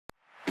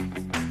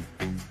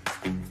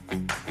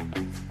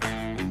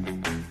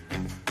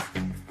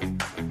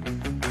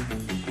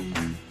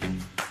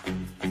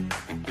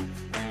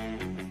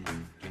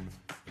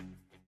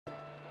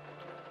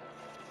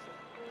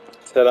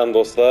Selam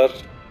dostlar,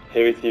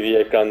 Heavy TV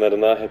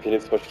ekranlarına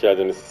hepiniz hoş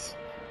geldiniz.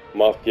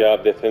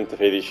 Mafia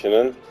Definitive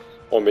Edition'ın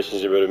 15.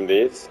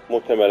 bölümdeyiz.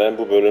 Muhtemelen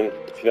bu bölüm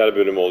final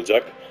bölümü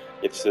olacak,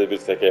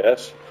 yetiştirebilirsek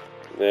eğer.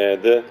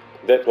 The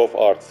Death of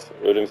Art,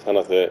 Ölüm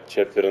Sanatı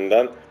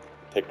chapter'ından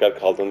tekrar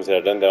kaldığımız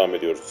yerden devam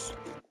ediyoruz.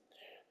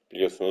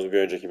 Biliyorsunuz bir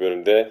önceki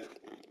bölümde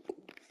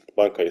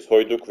bankayı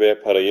soyduk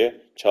ve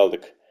parayı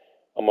çaldık.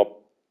 Ama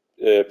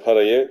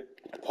parayı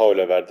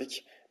Paul'a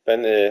verdik. Ben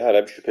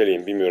hala bir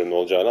şüpheliyim, bilmiyorum ne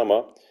olacağını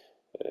ama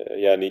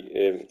yani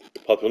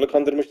patronu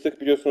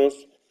kandırmıştık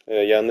biliyorsunuz.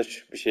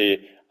 Yanlış bir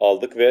şeyi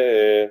aldık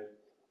ve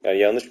yani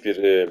yanlış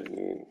bir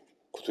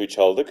kutuyu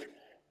çaldık.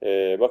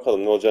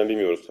 Bakalım ne olacağını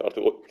bilmiyoruz.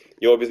 Artık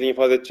ya o bizi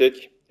infaz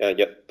edecek,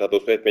 yani daha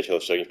doğrusu etmeye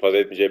çalışacak. İnfaz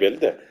etmeyeceği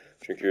belli de.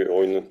 Çünkü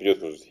oyunun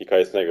biliyorsunuz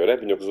hikayesine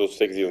göre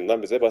 1938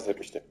 yılından bize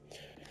bahsetmişti.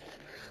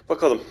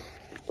 Bakalım.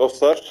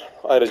 Dostlar,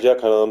 ayrıca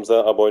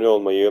kanalımıza abone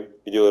olmayı,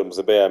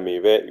 videolarımızı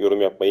beğenmeyi ve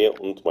yorum yapmayı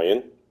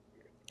unutmayın.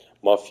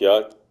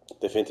 Mafia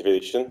Definitive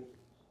Edition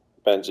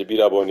bence bir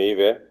aboneyi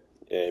ve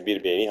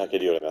bir beğeni hak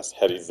ediyor en az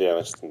her izleyen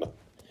açısından.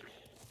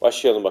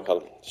 Başlayalım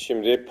bakalım.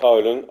 Şimdi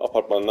Paul'un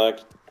apartmanına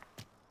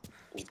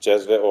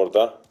gideceğiz ve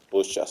orada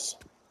buluşacağız.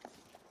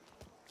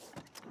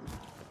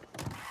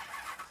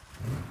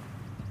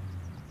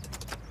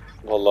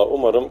 Vallahi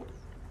umarım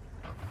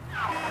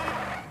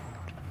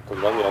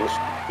buradan yanlış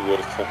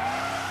biliyoruz.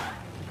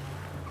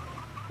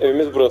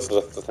 Evimiz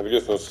burası zaten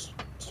biliyorsunuz.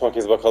 Son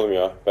kez bakalım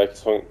ya. Belki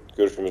son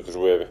görüşümüzdür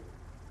bu evi.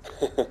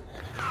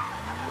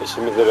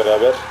 Eşimizle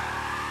beraber,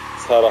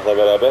 Sarah'la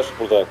beraber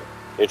burada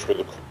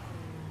geçiyorduk.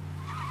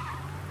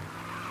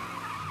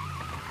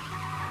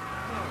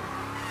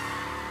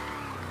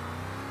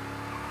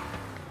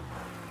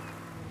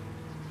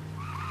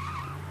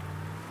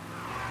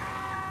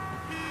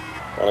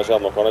 Bana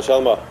çalma, bana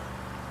çalma.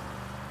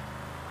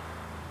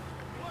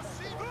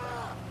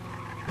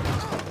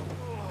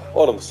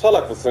 Oğlum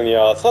salak mısın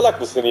ya?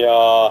 Salak mısın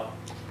ya?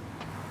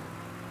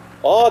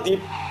 Aa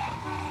deyip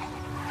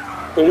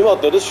önüme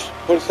atladı.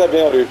 Polisler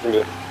beni arıyor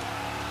şimdi.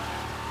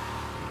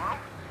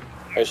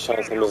 Ay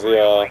şansımız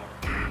ya.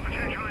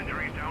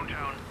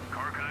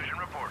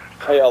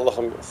 Hay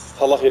Allah'ım,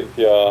 salak herif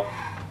ya.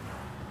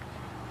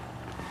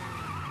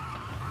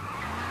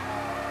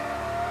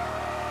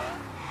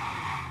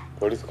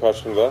 Polis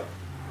karşımda.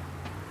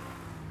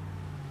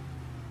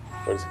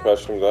 Polis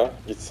karşımda.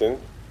 Gitsin.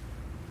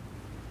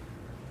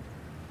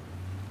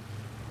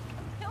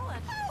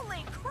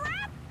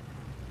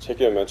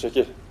 Çekiyorum ben,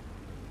 çekil.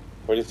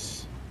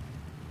 Polis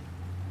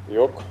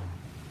yok.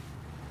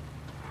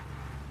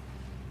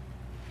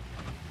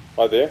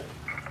 Hadi.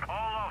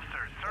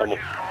 Tamam.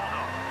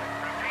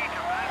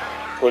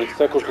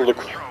 Polisten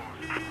kurtulduk.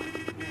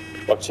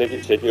 Bak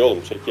çekil, çekil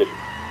oğlum, çekil.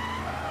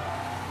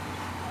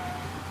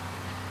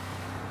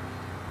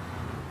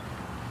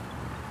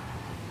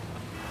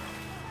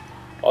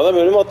 Adam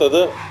önüme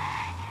atladı.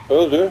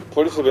 Öldü.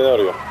 Polis de beni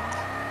arıyor.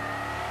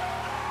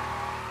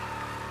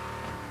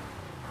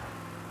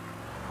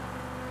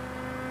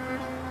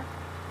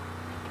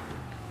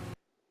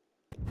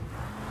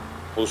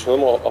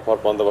 Buluşalım o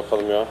apartmanda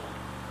bakalım ya.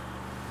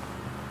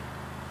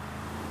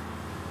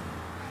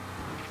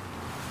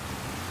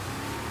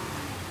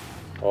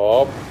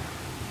 Hop.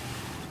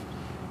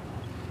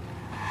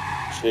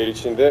 Şehir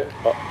içinde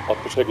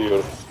 60'a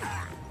gidiyoruz.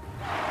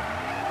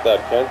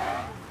 Derken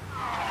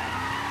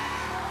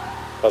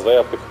kaza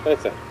yaptık.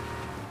 Neyse.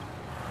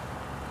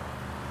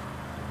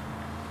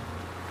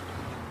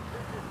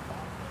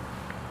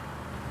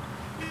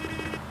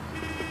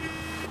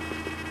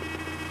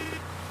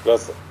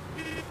 Biraz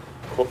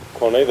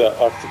konuyu da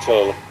artık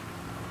çalalım.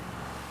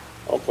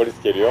 Ama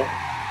polis geliyor.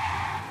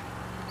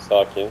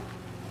 Sakin.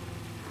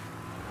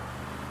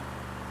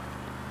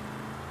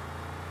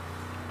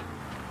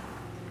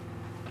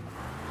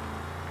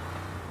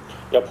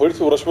 Ya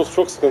polisle uğraşması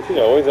çok sıkıntı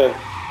ya. O yüzden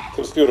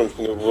tırsıyorum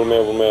şimdi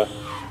vurmaya.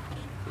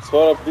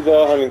 Sonra bir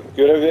daha hani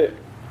görevde,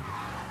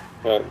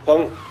 yani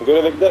tam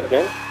göreve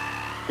giderken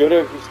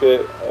görev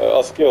işte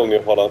askıya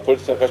alınıyor falan.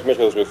 Polisten kaçmaya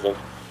çalışıyorsun.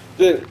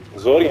 Bir de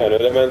zor yani,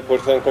 öyle hemen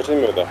polisten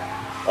kaçamıyor da.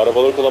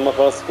 Arabaları kullanmak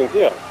falan sıkıntı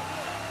ya.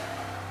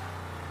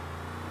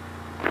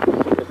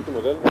 Eski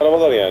model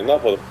arabalar yani, ne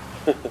yapalım.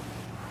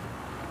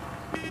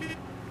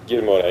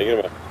 Girme oraya,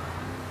 girme.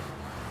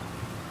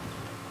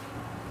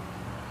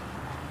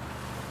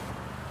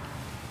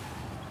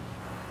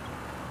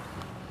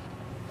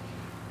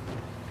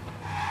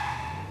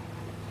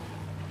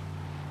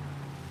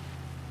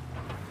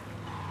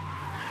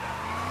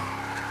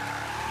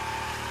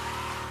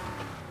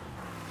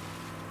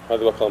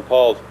 Hadi bakalım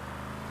Paul.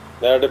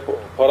 Nerede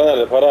para,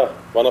 nerede para?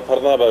 Bana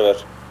paradan haber ver.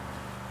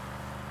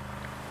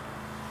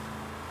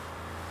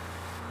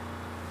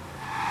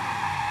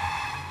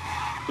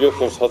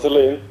 Biliyorsunuz,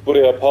 hatırlayın,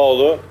 buraya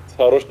Paul'u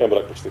sarhoşken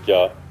bırakmıştık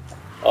ya.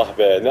 Ah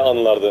be, ne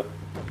anılardı.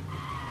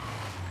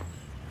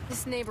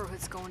 This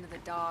neighborhood's going to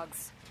the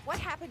dogs. What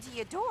happened to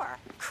your door?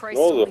 Ne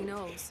oldu?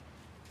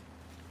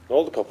 Ne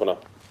oldu kapına?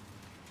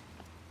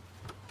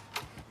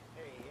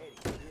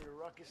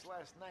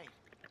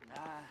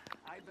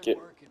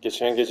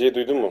 Geçen geceyi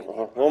duydun mu?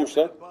 Aha, ne olmuş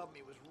lan?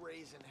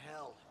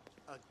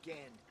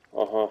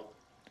 Aha.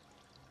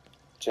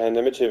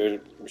 Cehenneme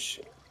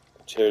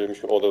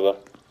çevrilmiş odada.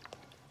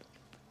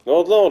 Ne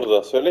oldu lan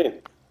orada?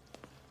 Söyleyin.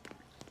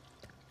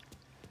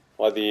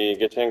 Hadi,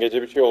 geçen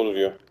gece bir şey oldu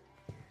diyor.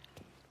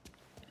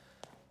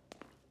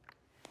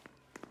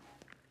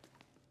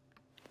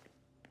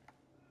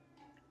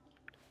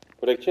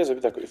 Bırakacağız ya,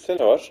 bir dakika. Üstte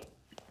ne var?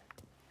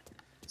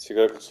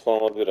 Sigara kutusu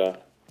falan olabilir ha.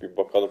 Bir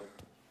bakalım.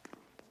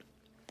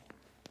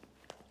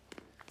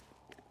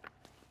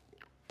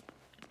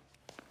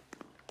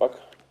 Bak.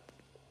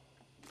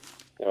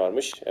 Ne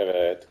varmış?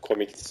 Evet.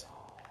 Comics.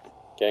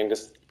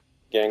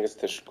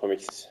 Gangster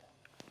Comics.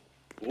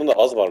 Bunun da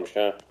az varmış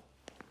ha.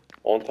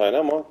 10 tane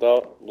ama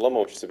daha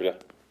bulamamışız bile.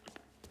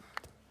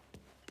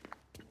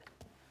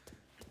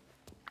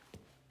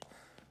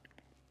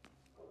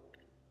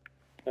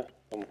 Heh,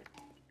 tamam.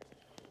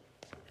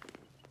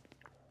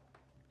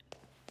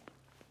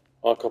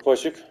 Aa, kapı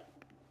açık.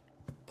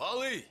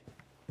 Polly.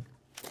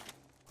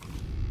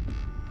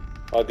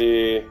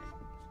 Hadi.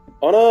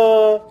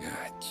 Ana!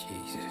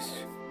 Jesus.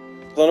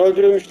 Lan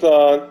öldürülmüş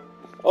lan.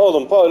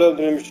 Oğlum, Paul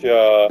öldürülmüş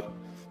ya.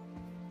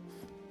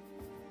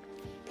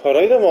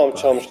 Parayı da mı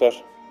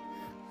çalmışlar?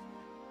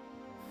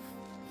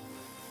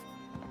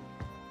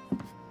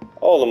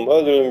 Oğlum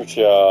öldürülmüş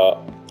ya.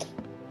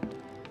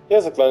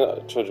 Yazık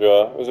lan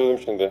çocuğa. Üzüldüm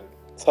şimdi.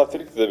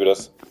 Saftirikti de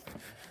biraz.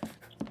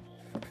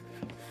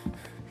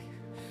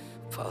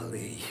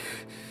 Polly.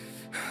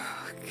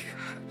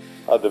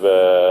 Hadi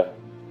be.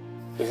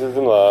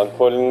 Üzüldüm lan.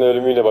 Pauline'in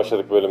ölümüyle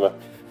başladık bölüme.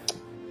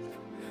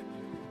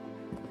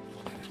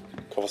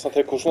 Kafasına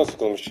tek kurşuna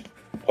sıkılmış.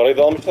 Parayı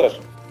da almışlar.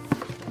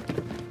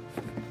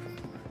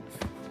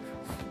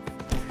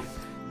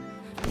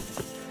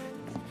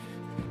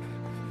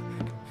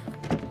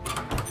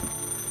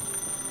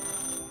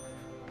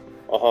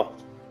 Aha.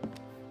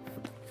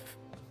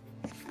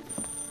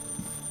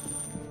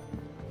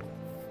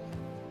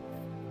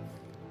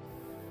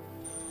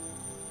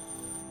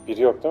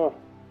 Biri yok değil mi?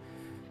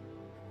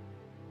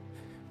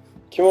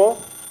 Kim o?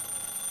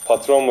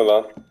 Patron mu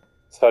lan?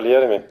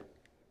 Salieri mi?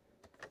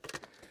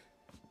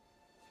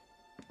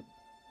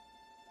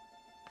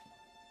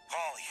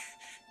 Polly.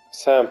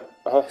 Sam.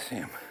 Aha.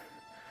 Sam.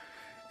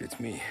 It's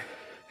me.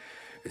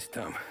 It's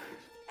Tom.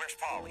 Where's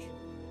Polly?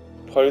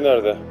 Polly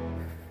nerede?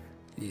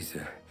 He's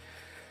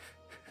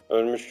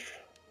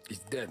Ölmüş.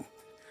 dead.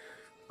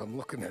 I'm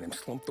looking at him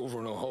slumped over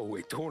in the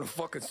hallway, torn a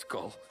fucking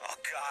skull. Oh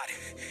God.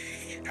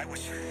 I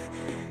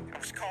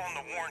was calling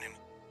to warn him.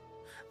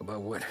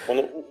 About what?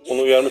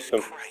 Onu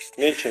uyarmıştım.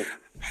 Ne için? I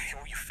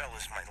owe you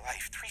fellas my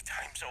life 3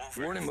 times over.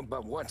 Warn him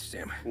about what,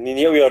 Sam?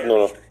 Niye uyardın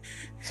onu?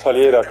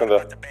 Salieri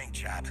hakkında.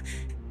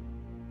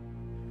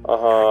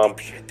 Aha.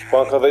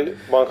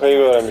 Bankayı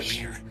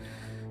öğrenmiş.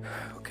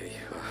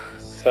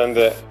 Sen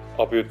de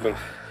hapı yuttun.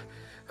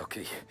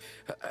 Okay.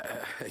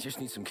 I just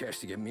need some cash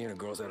to get me and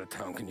the girls out of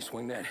town. Can you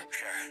swing that?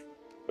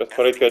 Biraz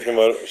para ihtiyacım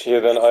var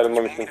şehirden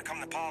ayrılmam için.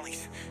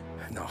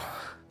 No.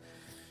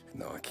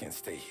 No, I can't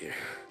stay here.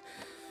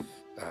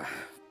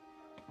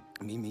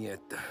 Meet me at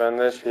the...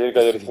 Benle şehir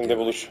galerisinde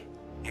buluş.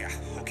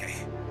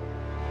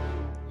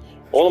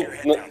 Oğlum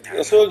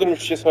nasıl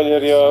öldürmüş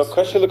Salieri ya?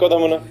 Kaç yıllık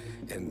adamını?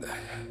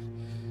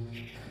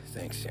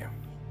 Thanks, Sam.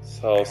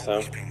 Sağ ol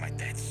Sam.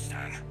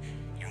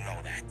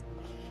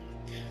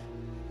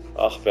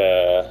 Ah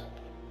be.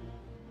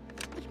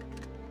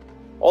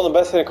 Oğlum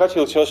ben senin kaç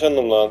yıl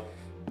çalışanım lan.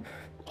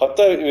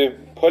 Hatta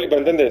Polly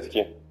benden de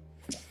etki.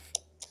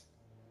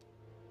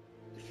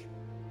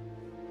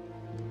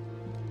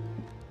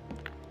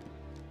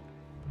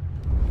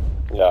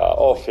 Ya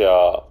of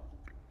ya.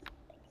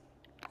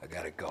 I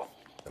gotta go.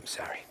 I'm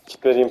sorry.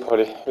 Gitmeliyim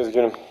Polly.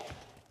 Üzgünüm.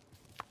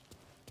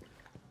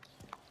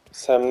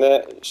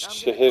 Sam'le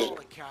şehir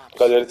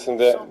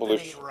galerisinde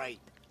buluş.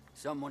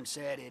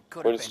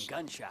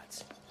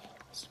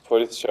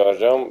 Polis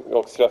çağıracağım.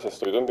 Yok, silah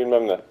sesi duydum.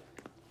 Bilmem ne.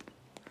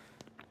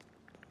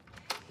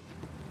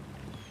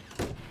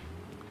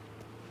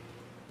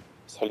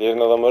 Salier'in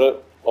adamları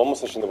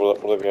olmasın şimdi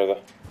burada bir yerde.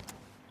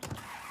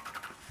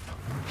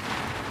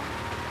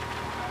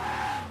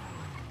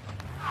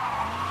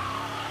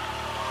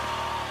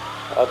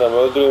 Adam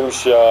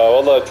öldürülmüş ya.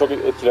 Vallahi çok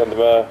etkilendim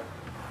ha.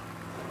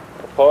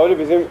 Pauli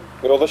bizim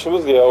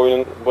yoldaşımız ya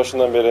oyunun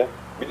başından beri.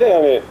 Bir de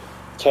yani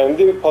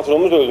kendi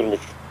patronumuz öldürmüş.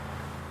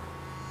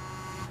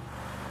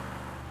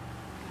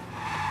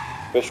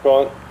 Ve şu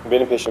an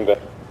benim peşimde.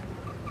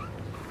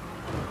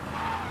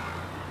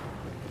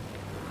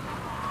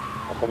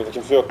 Aklımızda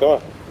kimse yok değil mi?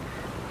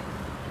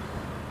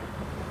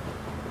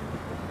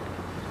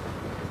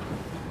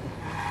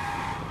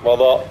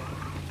 Valla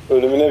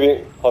ölümüne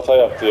bir hata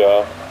yaptı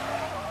ya.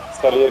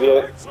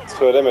 Salieri'ye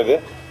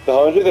söylemedi.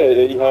 Daha önce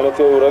de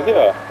ihanete uğradı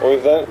ya. O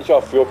yüzden hiç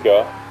affı yok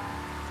ya.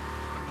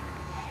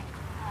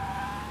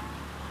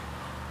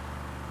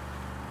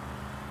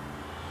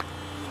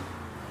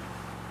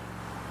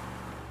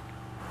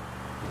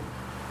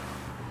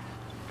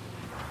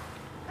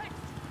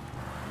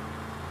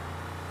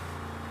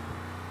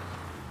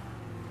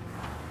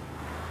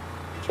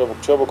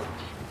 Çabuk çabuk.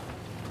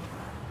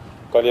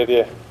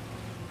 Galeriye.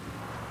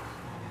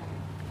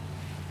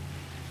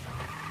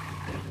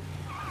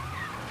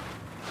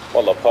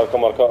 Vallahi parka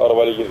marka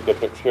arabayla girdik,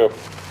 yapacak bir şey yok.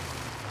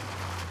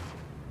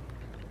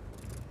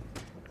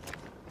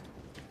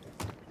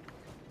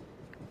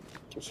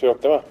 Kimse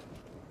yok değil mi?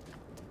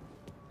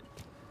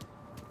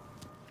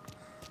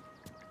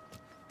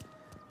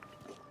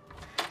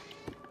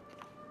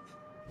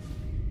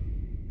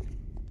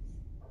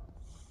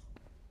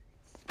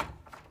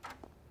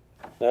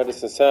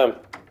 Neredesin Sam?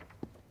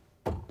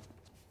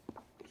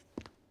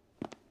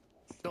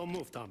 Don't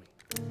move, Tommy.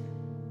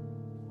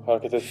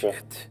 Hareket etme.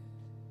 Shit.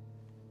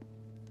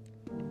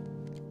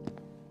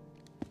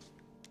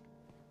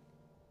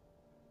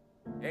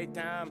 Hey,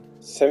 Tom.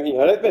 Sam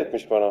ihanet mi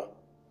etmiş bana?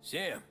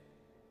 Sam,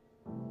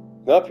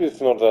 Ne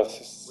yapıyorsun orada?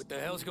 what the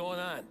hell's going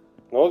on?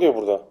 Ne oluyor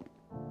burada?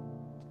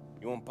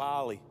 You and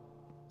Polly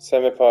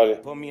Sam ve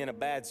Pali. put me in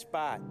a bad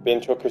spot.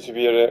 Beni çok kötü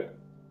bir yere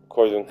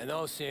koydun. I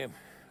know, Sam,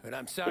 but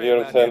I'm sorry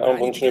Biliyorum about sen that. ama I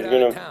bunun need to için get out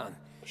üzgünüm. of town.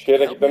 Bu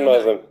şehre Help gitmem me or not?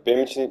 lazım.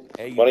 Benim için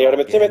Hey, bana you yardım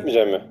go edecek mi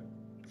again. etmeyecek mi?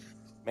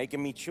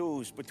 Making me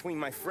choose between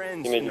my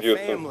friends Yine and the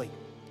gidiyorsun. family.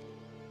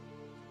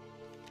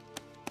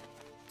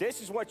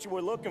 This is what you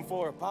were looking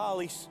for,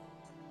 Polly's.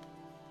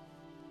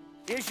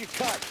 Here's your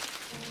cut.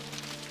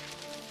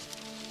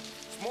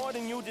 It's more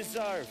than you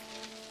deserve.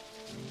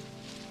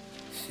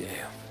 Sam,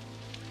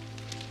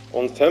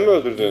 Onu sen mi you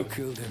öldürdün?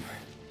 killed him.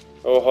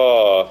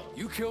 Oha.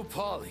 You killed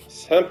Polly.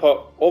 Sen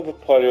o bu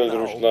Pali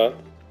öldürmüş lan.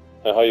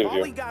 Ha, hayır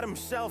diyor. Polly got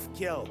himself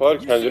killed. Pali You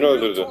seem kendini real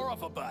öldürdü. tore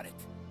up about it.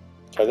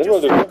 Kendini mi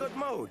Just in a öldürdü? good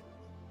mood.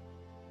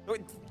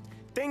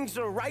 Things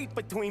are right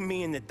between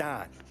me and the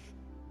Don.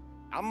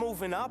 I'm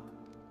moving up,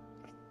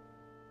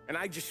 and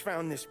I just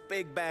found this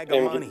big bag of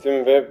Hem money.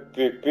 gittim ve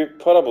büyük bir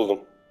para buldum.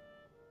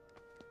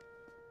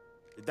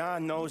 The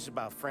Don knows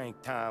about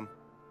Frank, Tom.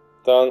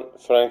 Dan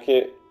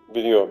Frank'i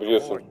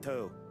biliyorsun. Or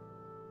too.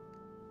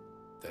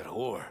 That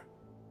whore.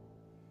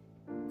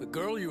 The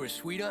girl you were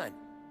sweet on.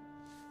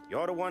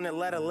 You're the one that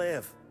let her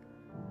live.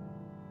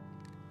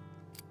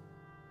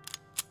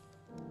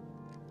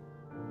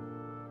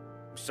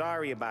 I'm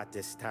sorry about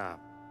this, Tom.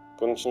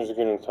 Bunun için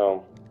üzgünüm,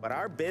 tamam. But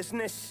our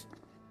business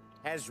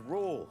has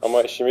rules.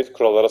 Ama işimiz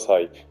kurallara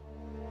sahip.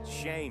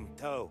 Shame,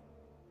 too.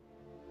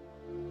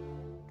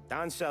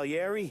 Don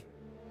Salieri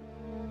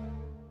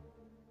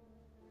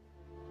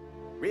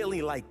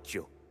really liked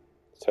you.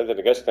 Serdar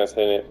gerçekten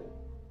seni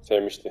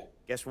sevmişti.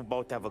 Guess we'll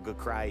both have a good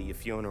cry at your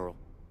funeral.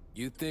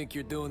 You think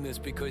you're doing this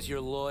because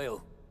you're loyal,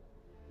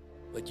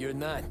 but you're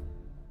not.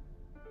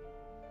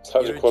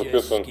 Sadece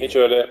korkuyorsun. Hiç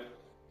öyle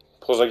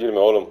poza girme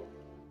oğlum.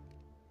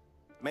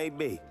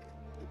 Maybe.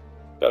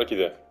 Belki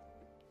de.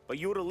 But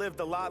you'd have lived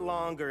a lot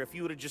longer if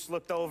you'd have just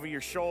looked over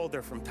your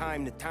shoulder from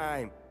time to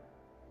time.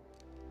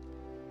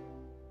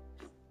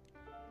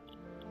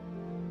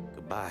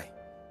 Goodbye.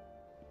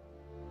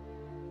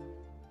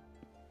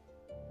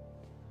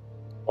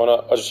 Ona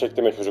acı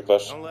çektirme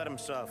çocuklar. Don't let him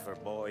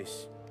suffer,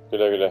 boys.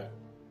 Güle güle.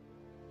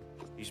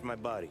 He's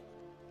my buddy.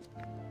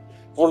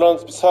 Vur lan,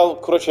 bir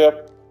sal, kroçe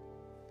yap.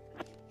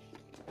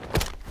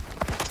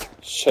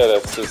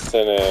 Şerefsiz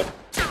seni.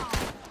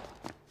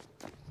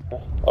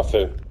 Heh,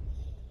 aferin.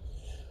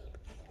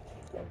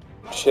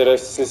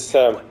 Şerefsiz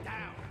Sam.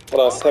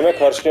 Ulan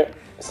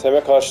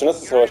Sam'e karşı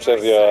nasıl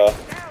savaşacağız ya?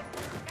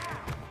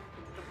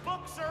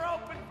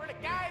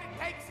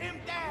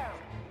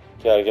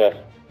 Gel gel.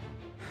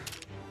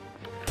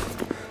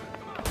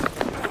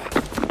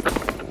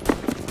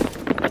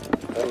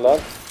 Gel lan.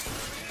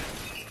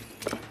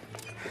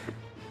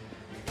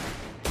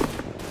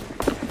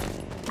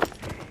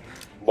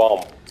 Bam.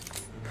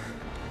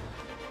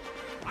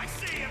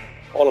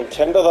 Oğlum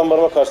kendi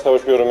adamlarıma karşı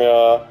savaşıyorum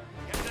ya.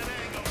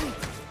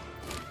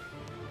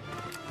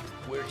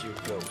 Where'd you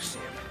go,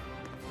 Sam?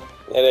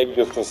 Nereye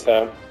gidiyorsun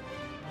Sam?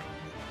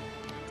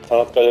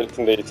 Sanat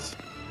galerisindeyiz.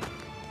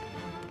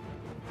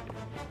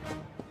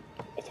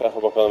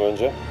 Etrafa bakalım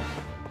önce.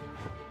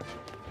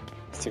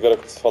 Sigara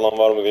kutusu falan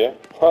var mı diye.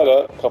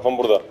 Hala kafam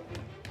burada.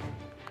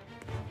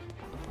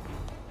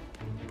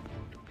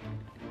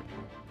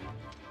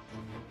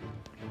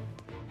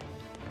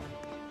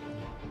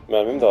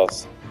 Mermim de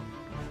az.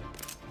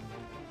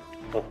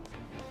 Hı.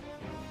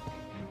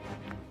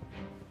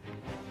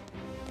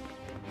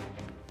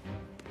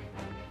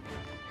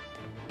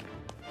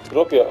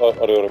 Drop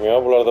arıyorum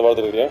ya, buralarda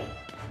vardır diye.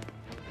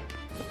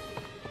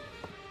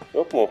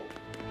 Yok mu?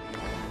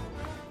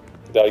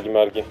 Dergi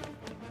mergi.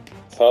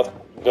 Sanat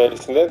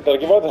galerisinde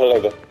dergi vardır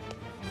herhalde.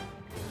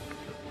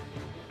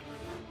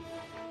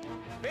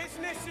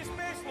 Business is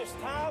business,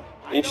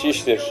 Tom. İş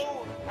iştir.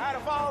 Out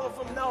of all of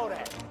them know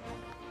that.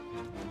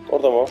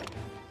 Orada mı o?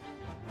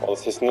 Vallahi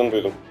sesinden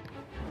duydum.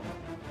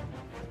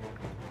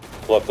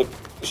 Kulaklık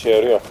işe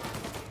yarıyor.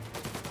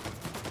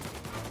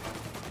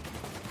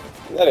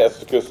 Nereye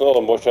sıkıyorsun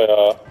oğlum, boşa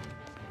ya?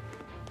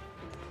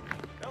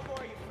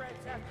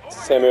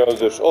 Sam'i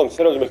öldür. Oğlum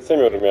seni öldürmek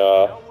istemiyorum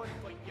ya.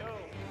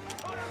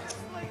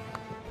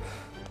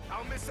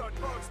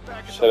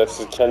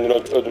 Şerefsiz kendini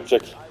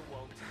öldürecek.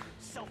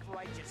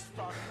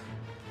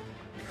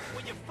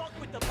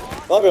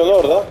 Ne yapıyorsun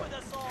orada?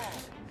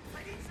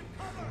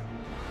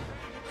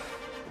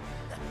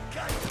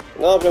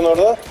 Ne yapıyorsun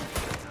orada?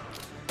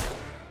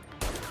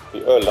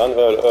 Bir öl lan,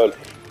 öl.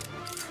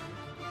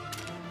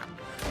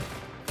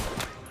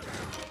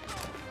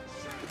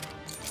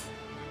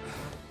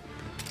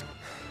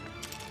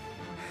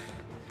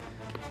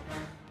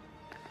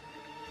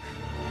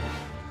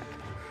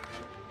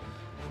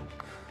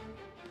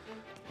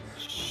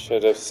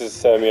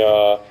 Şerefsiz Sam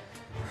ya.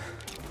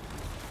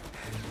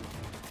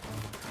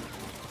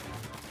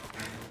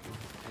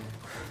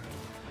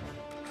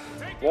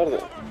 Nerede?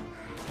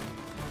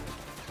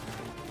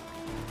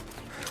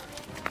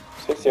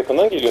 Ses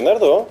yakından geliyor.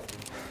 Nerede o?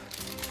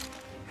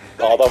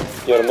 Adam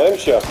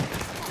yanımdaymış ya.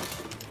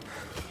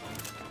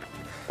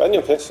 Ben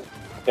diyorum ses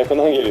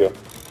yakından geliyor.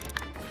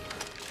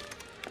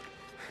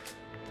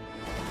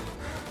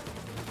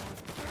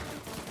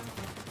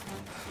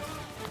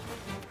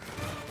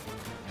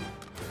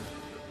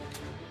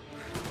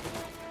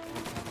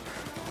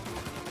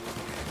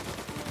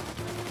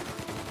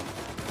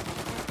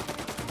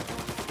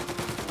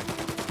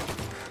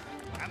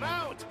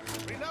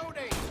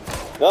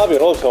 Ne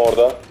yapıyorsun oğlum sen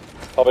orada?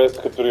 Havaya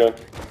sıkıp duruyorsun.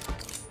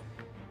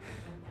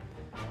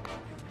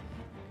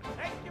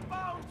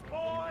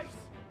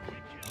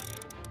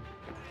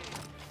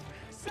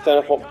 Bir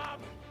tane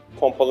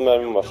pompalı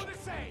mermim var.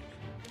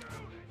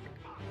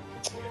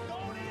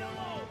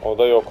 O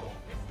da yok.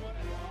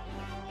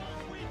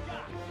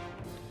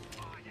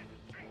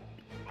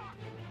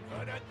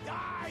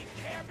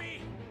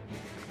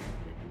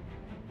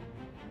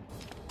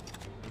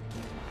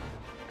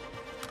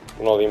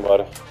 Bunu alayım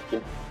bari.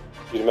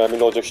 Bir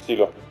mermiyle olacak iş değil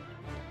o.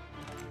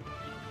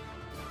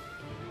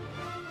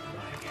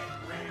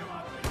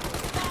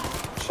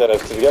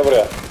 Şerefsiz gel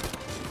buraya.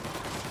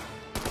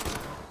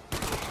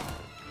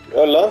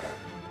 Öl lan.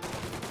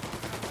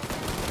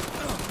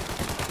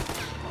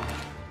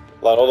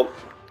 Lan oğlum.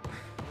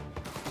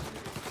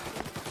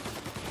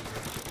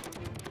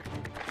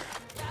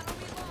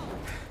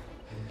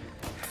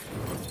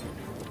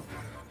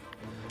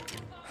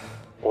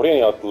 Oraya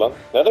niye attı lan?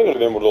 Nereden gördü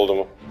benim burada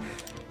olduğumu?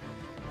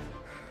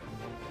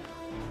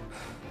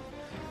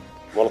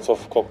 Molotov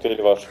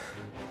kokteyli var.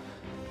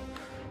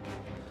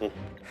 Hı.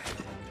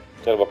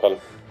 Gel bakalım.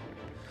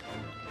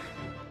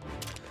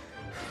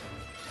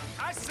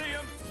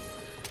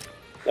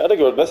 Nerede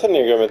gördün? Ben seni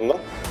niye görmedin lan?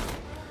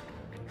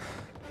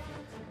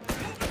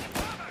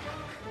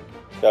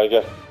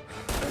 Gel.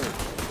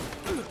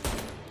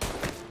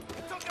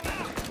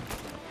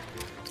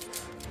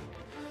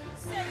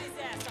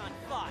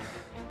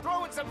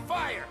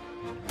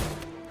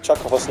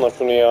 Çak kafasına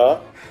şunu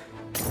ya.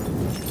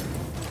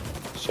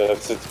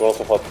 Şerefsiz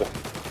molotov attı.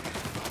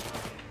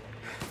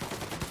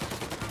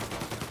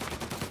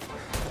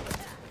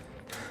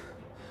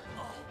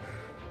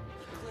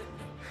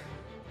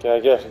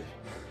 Gel.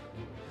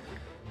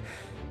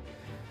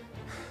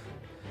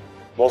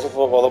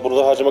 Molotov valla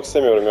burada harcamak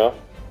istemiyorum ya.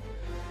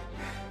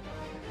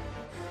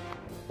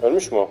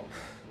 Ölmüş mü o?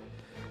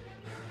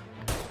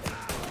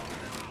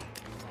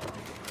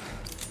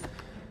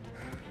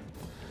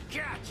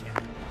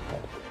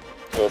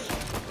 Dur.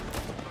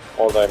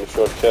 Oradaymış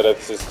o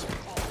şerefsiz.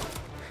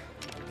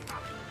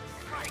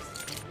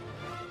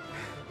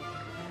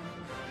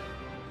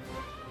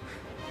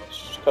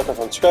 Çıkar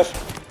kafanı çıkar.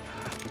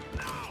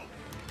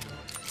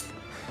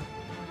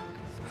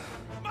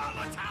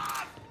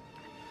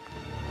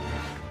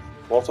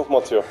 Molotov mu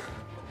atıyor?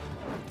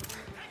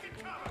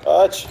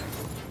 Aç.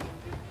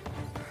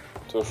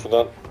 Dur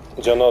şuradan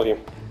canı alayım.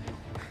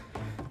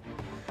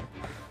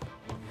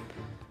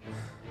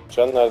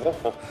 Can nerede?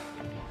 Heh.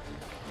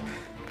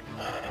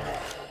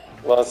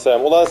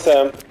 Ulan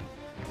Sam.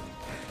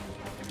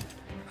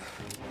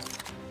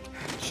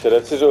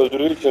 Şerefsiz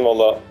öldürdüğü için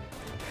valla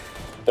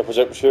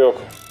yapacak bir şey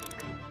yok.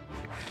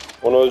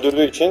 Onu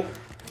öldürdüğü için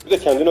bir de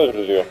kendini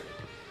öldürüyor.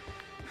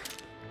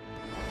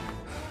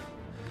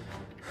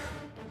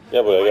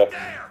 Gel buraya gel.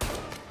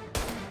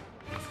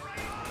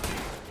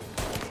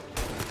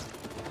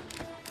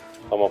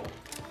 Tamam.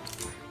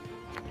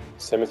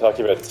 Sam'i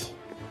takip et.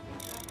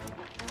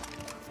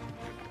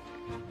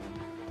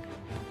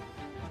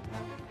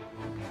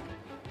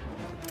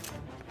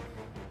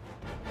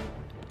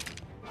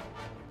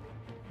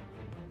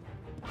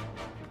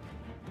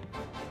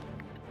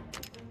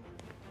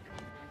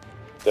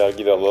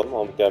 Dergi de alalım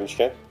ama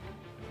gelmişken.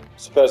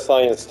 Super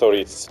Science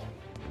Stories.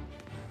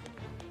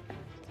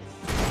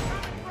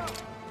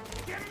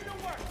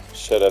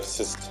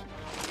 Şerefsiz.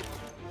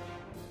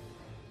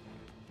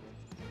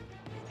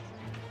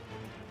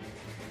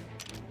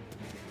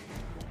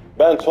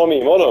 Ben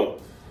Tommy'yim oğlum.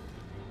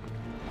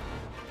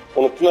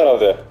 Unuttun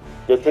herhalde.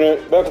 Götünü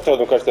ben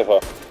kurtardım kaç defa.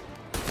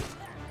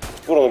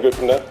 Vur onu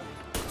götünden.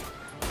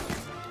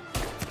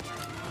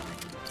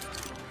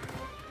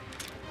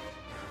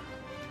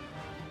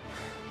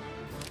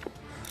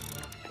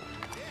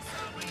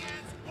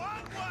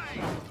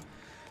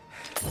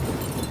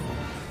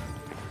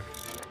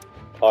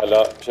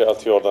 Hala şey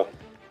atıyor oradan.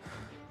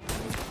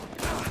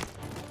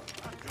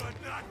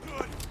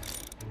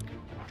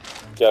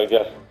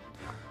 Gel.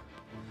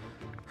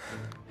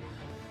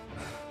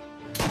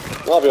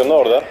 Ne yapıyorsun lan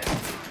orada?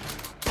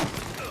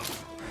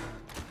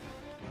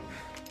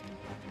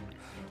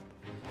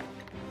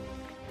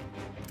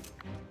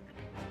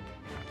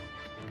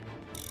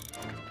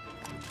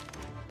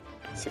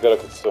 Sigara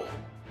kutusu.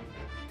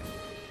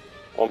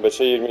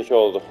 15'e 22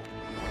 oldu.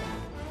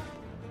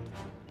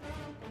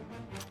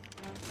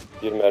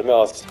 Bir mermi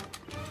az.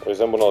 O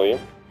yüzden bunu alayım.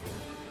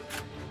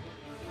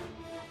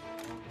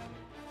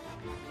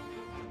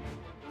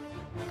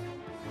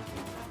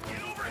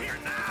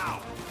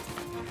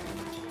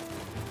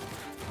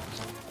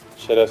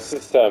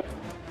 Şerefsiz sen.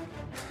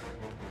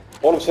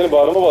 Oğlum seni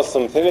bağrıma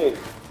bastım. Seni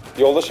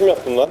yoldaşım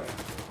yaptım lan.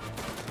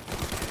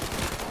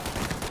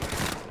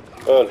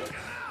 Öl.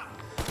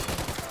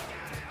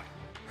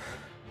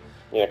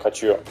 Yine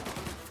kaçıyor.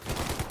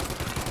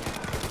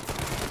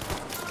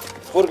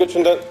 Vur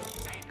göçünden.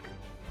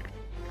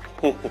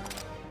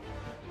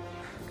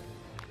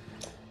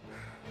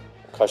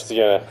 Kaçtı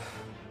gene.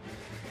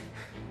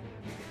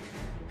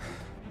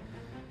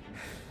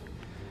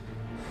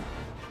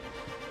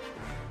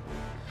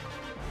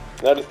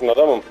 Neredesin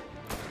adamım?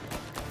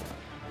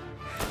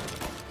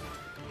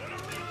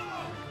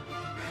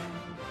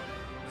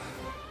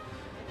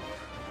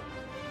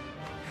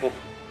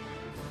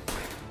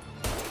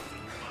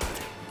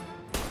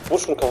 Vur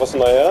şunu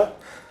kafasına ya.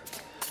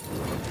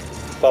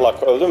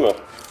 Salak öldü mü?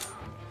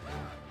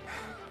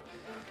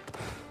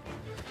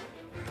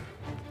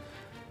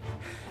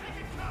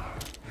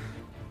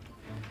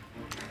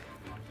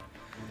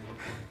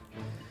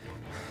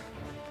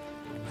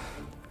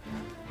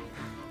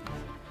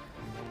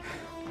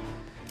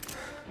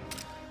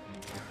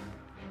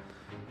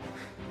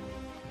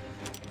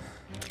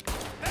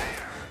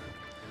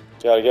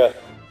 Gel gel.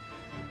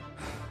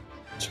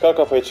 Çıkar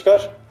kafayı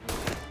çıkar.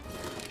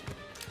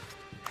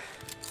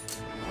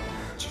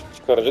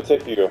 Çıkarınca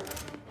tek yiyor.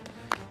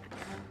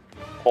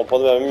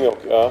 Pompalı mermim yok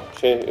ya.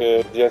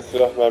 Diğer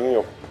silah mermim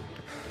yok.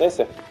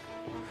 Neyse.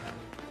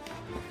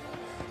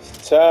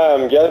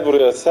 Sam gel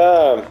buraya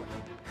Sam.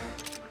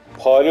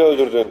 Pari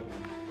öldürdün.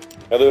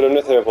 Ya da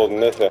ölümüne sebep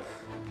oldun neyse.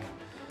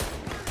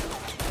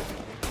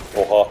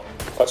 Oha.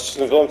 Kaç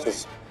kişisiniz oğlum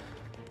siz?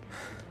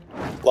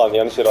 Lan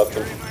yanlış yere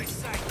attım.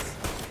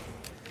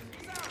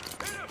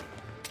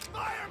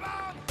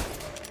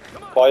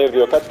 Fire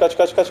diyor.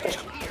 Kaç.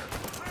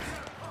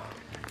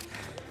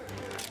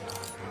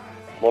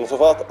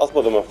 Monosofa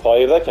atmadı mı?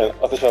 Fire derken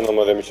ateş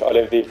anlamına demiş.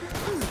 Alev değil.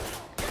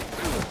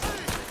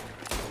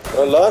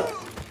 Öl lan.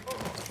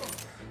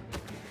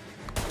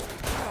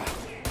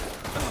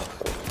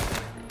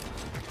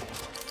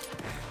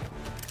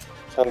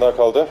 Sen daha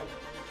kaldı.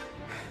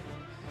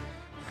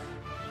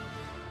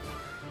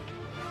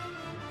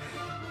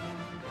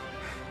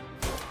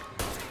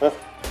 Heh.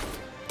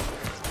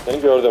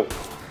 Seni gördüm.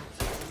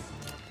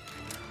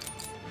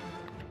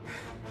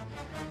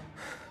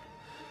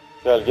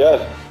 Gel.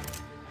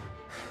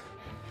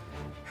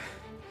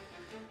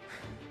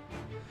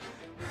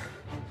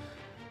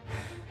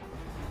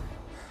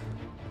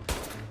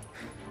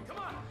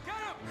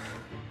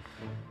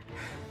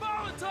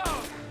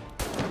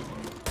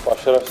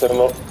 Başlar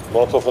senin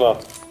molotofuna.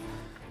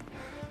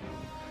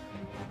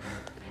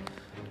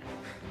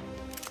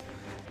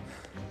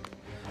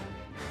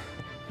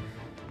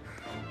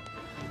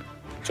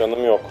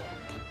 Canım yok.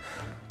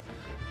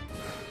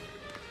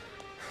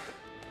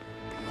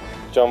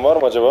 Can var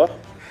mı acaba?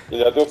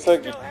 İleride yoksa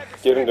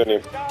geri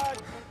döneyim.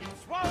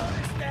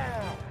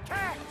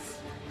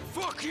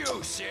 Fuck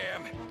you,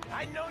 Sam.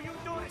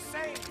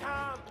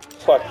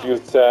 Fuck you,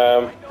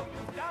 Sam.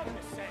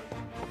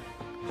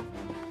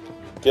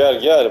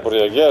 Gel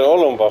buraya gel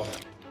oğlum bak.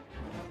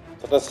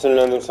 Zaten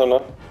sinirlendim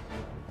sana.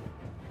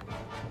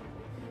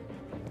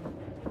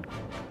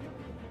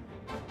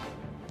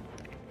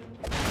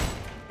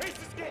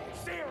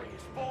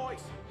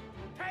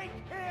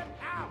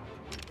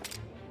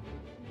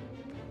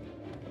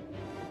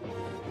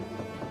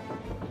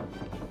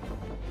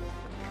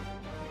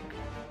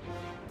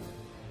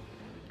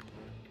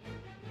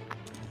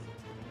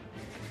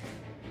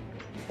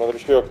 Burada bir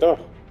şey yok değil mi?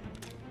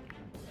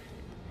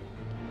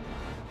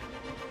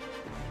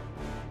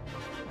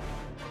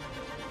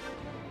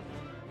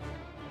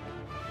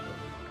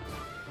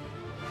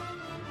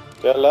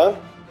 Gel lan.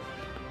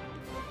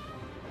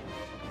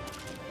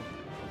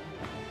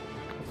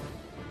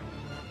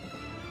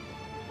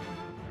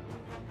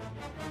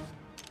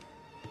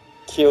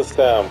 Kill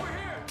Sam.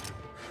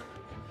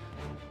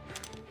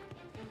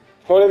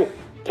 Öyle mi?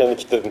 Kendi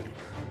kilitledin.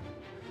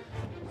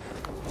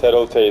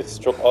 Terror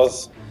Taste. Çok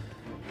az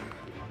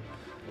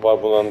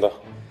var bundan da.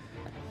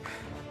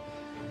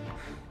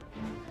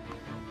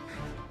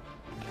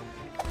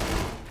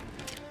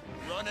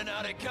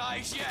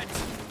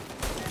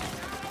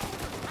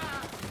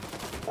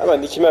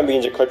 Hemen dikmen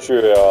bilince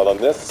kaçıyor ya adam.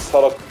 Ne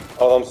salak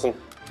adamsın.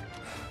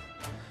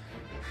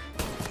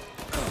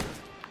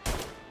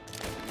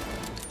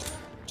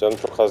 Canım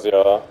çok az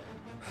ya.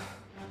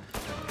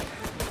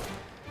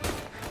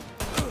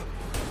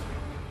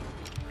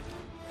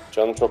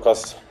 Canım çok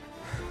az.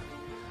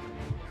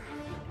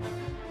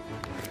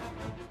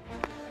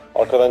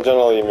 Arkadan can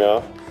alayım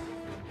ya.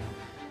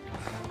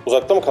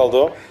 Uzakta mı kaldı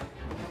o?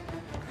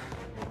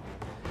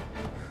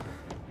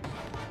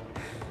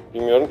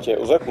 Bilmiyorum ki.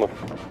 Uzak mı?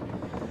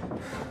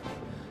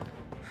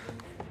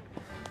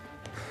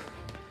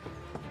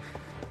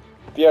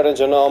 Bir yerden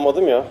canı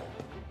almadım ya.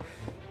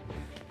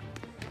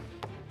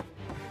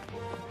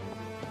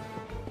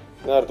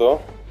 Nerede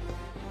o?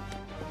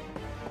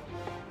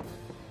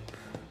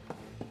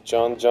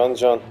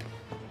 Can.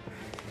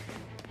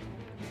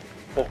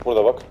 Heh,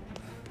 burada bak.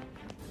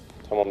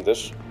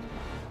 Tamamdır.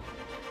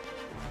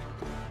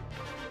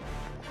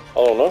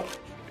 Al onu.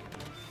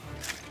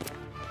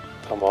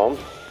 Tamam.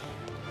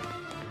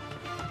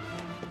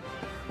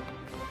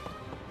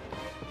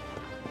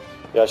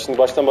 Ya şimdi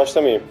baştan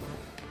başlamayayım.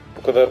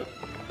 Bu kadar...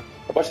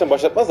 Baştan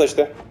başlatmaz da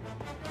işte.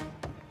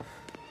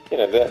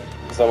 Yine de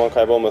zaman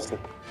kaybolmasın.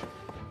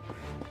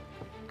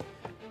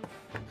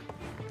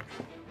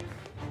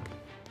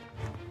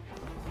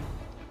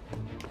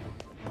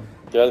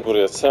 Gel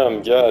buraya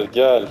Sam,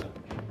 gel.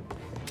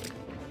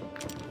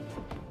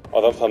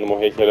 Adam sandım o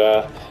heykeli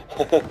ha.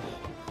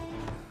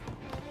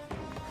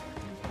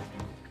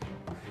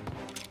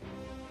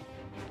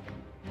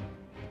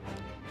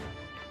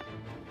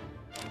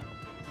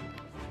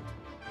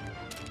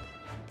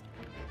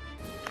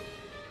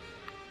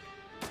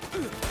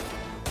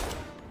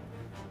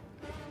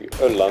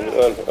 Öl lan,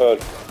 öl.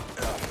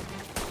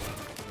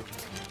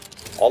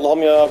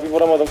 Allah'ım ya, bir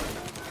vuramadım.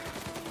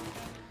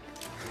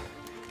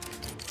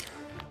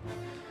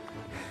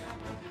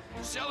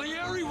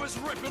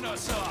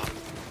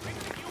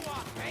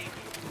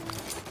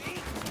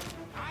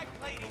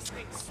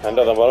 Ben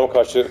de adamlara mı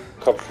karşı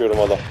kapışıyorum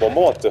Allah?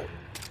 Bomba mı attı?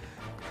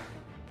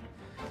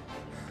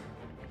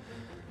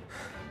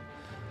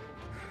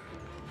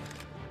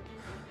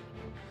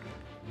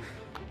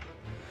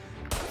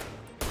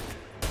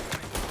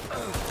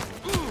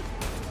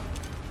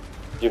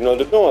 Birini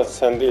öldürdün ama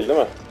sen değil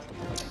mi?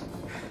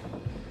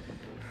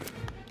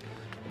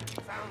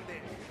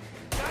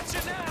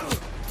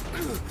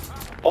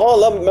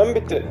 Aa lan ben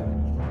bitti.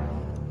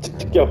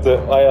 Tık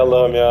yaptı. Ay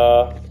Allah'ım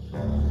ya.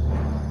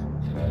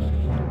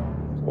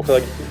 O kadar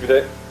gittik bir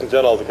de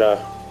can aldık ha.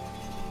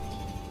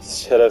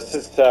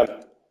 Şerefsiz Sam.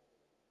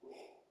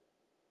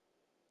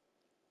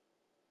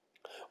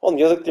 Oğlum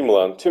yazık değil mi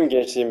lan? Tüm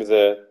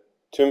gençliğimize,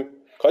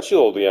 kaç yıl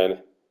oldu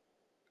yani?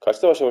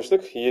 Kaçta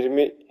başlamıştık?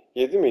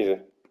 27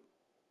 miydi?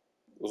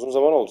 Uzun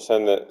zaman oldu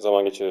seninle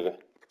zaman geçireli.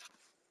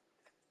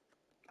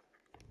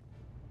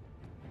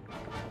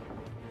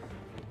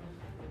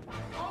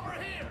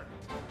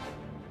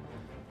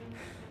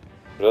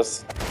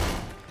 Biraz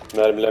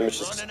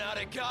mermilenmişiz.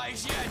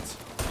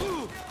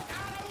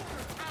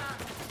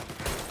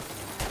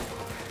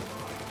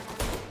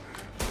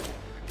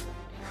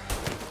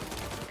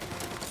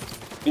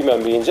 Bir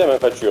mermi yiyince hemen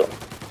kaçıyor.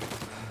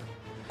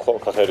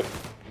 Korkak herif.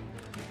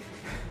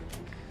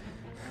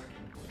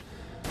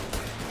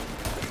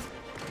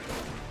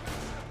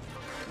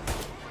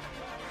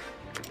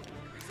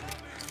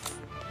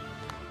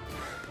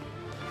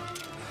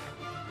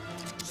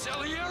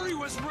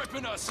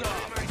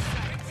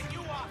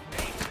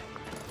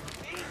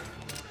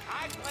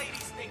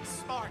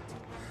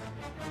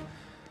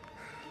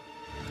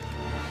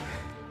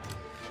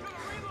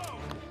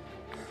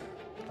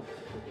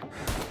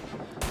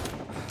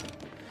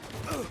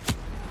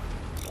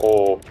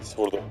 Oo, pis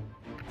vurdu.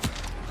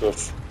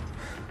 Dur.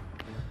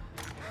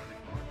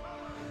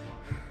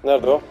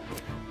 Nerede o?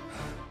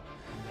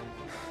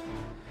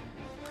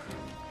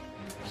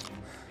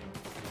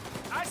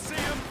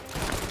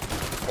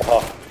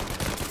 Oha.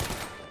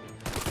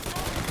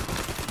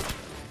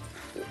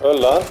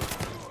 Öl lan.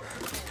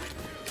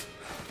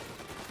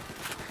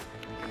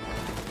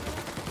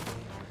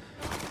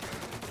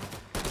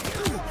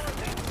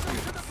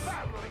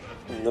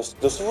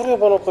 Nasıl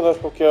vuruyor bana o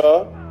kadar çok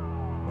ya?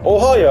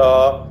 Oha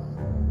ya!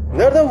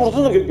 Nereden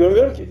vurduğunu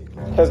görmüyorum ki.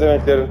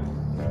 Pezevenklerin.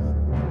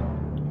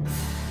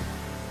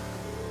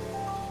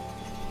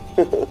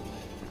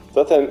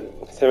 Zaten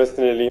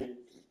sinirliyim.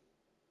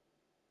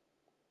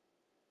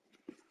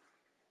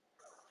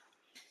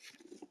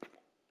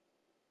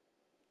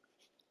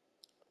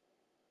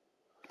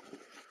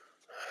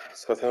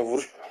 Zaten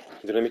vuruş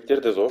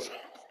dinamikleri de zor.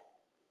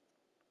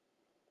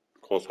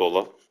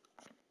 Konsolla.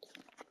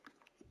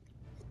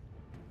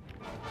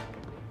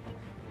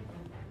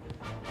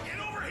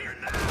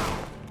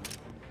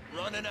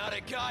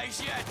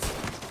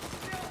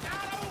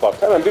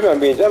 Bak hemen bir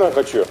mermi yiyince hemen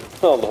kaçıyor.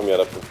 Allah'ım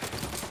yarabbim.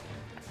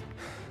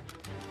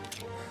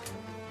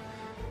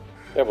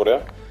 Gel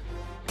buraya.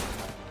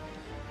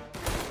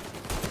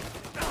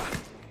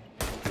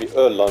 Bir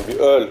öl lan,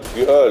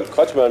 bir öl.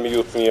 Kaç mermi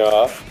yiyorsun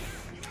ya?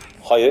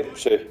 Hayır, bir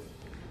şey.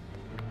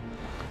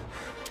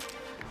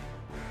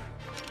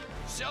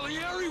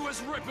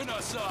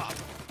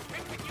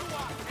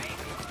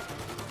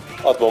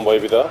 At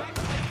bombayı bir daha.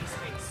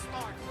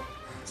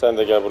 Sen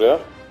de gel buraya.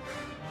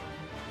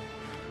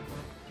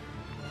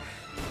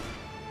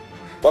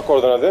 Bak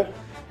oradan hadi.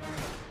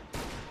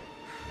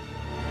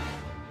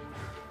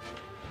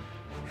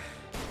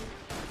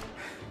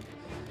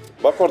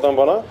 Bak oradan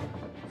bana.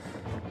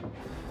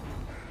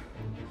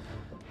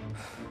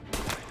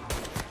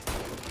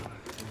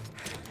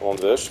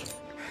 Tamamdır.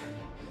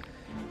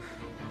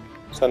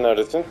 Sen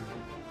neredesin?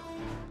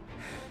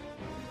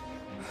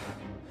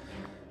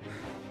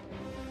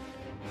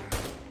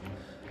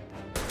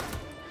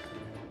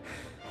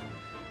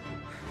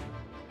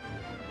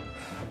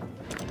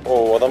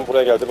 Oo, adam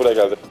buraya geldi, buraya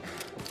geldi.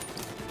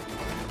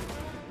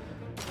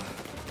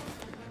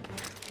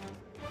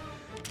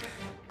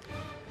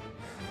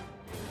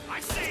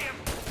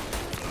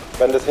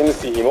 Ben de seni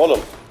sihiyim oğlum.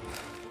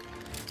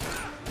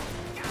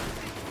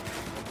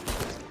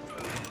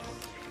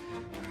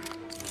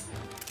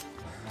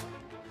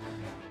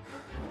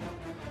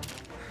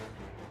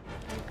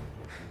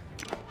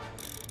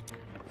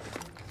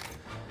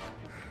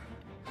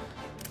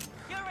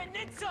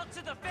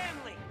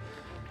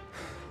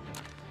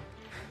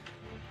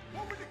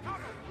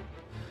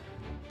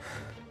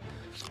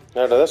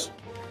 Neredeler?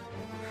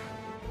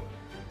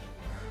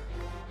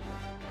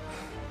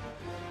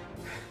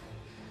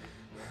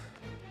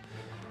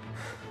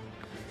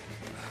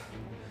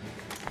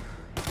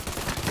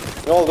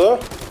 Ne oldu?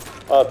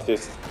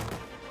 Artist.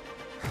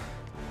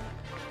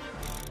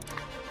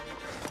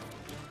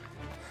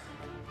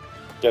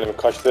 Gelin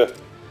kaçtı.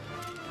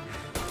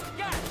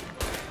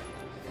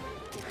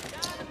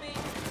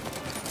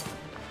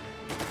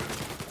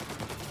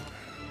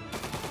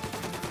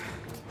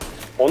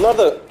 Onlar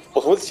da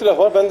otomatik silah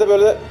var. Bende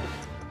böyle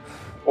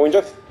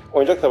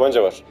oyuncak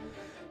tabanca var.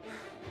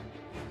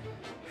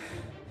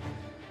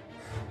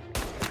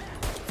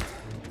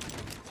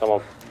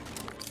 Tamam.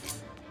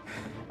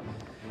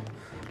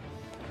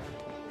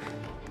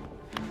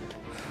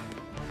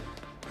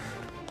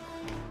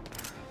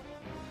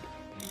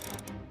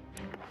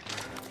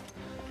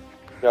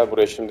 Gel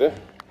buraya şimdi.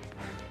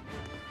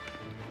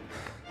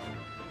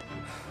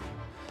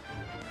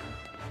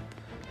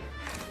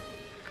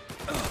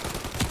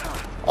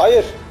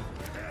 Hayır.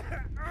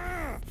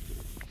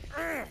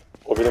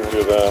 O beni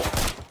vuruyordu ha.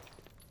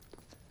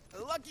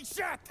 Lucky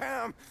shot,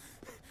 Tom.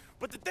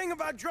 But the thing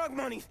about drug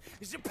money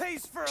is it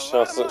pays for a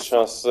lot of muscle.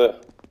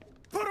 Şanslı.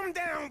 Put them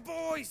down,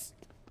 boys.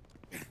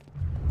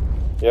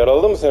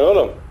 Yaraladı mı sen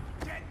oğlum?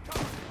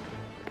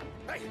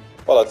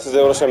 Valla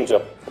size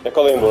uğraşamayacağım.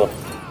 Yakalayın bunu.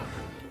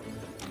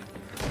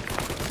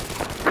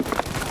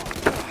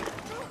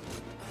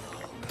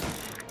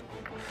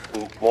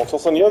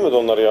 Montos'a niye ölmedi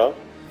onlar ya?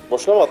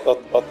 Boşuna mı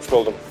atmış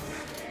oldum?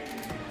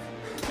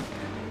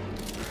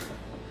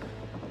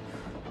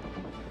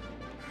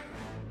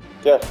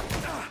 Gel.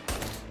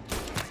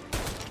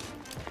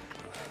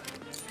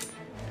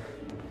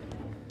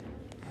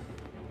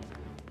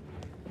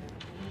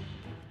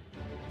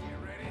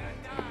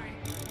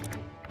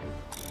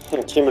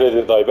 Kim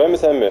ready die? Ben mi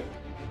sen mi?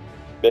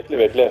 Bekle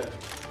bekle.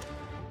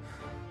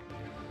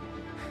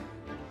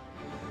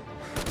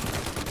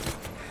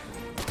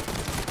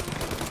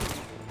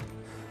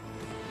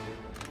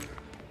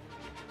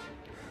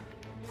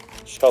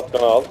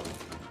 Shotgun'ı al.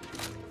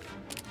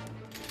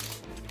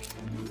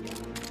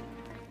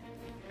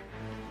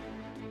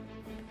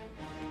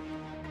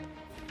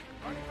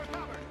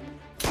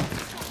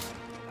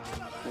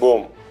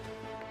 Boom.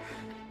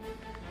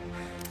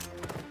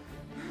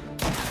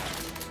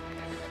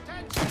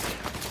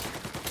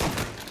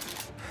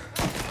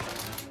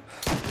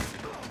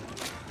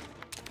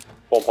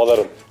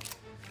 Pompalarım.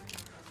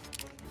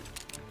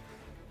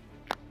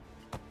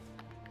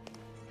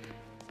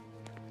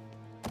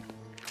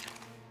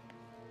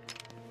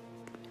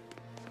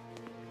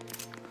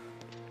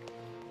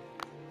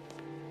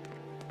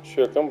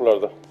 Şu yok lan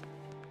buralarda.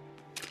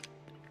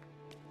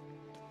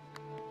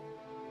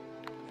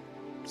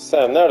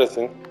 Sen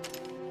neredesin?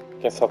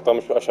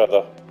 Saklanmış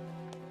aşağıda.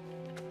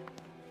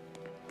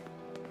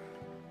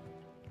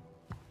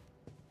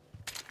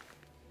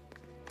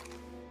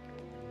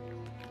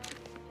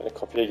 Yani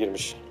kapıya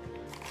girmiş.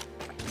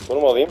 Bunu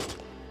mu alayım?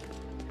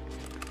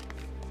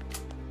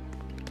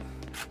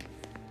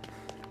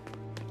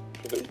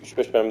 Şurada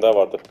 3-5 mermi daha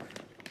vardı.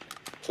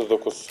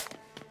 39.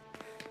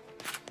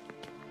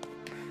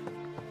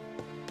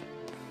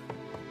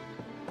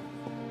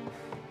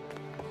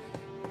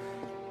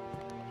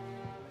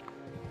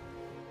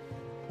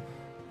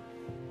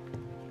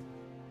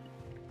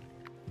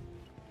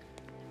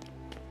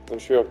 Bir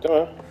şey yok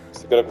değil mi?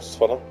 Sigara kutusu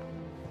falan.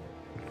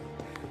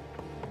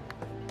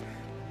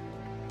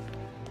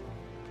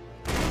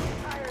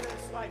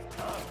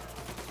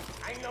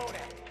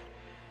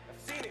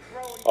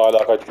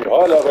 Hala kaçıyor,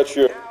 hala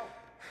kaçıyor.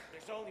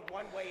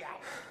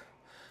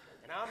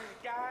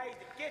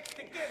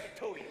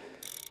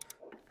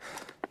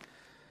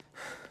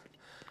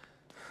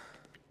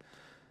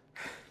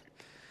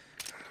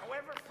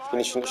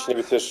 Finish'in işini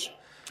bitir.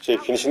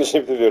 Finish'in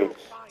işini bitir diyorum.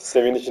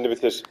 Sevin işini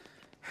bitir.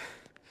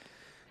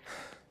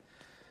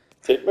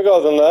 Tek mi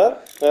kaldın lan?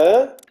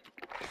 He?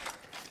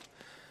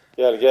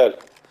 Gel gel.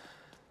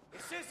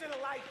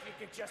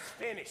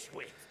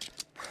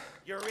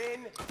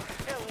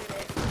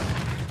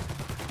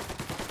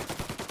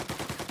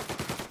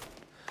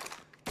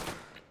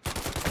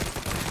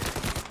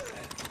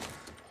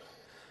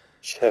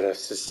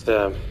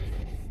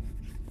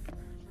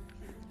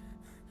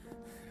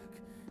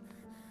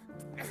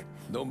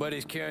 No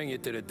Nobody's carrying you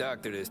to the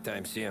doctor this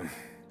time, Sam.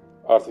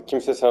 Artık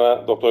kimse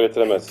sana doktor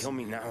getiremez. Kill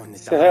me now in the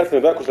Sen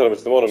hayatını ben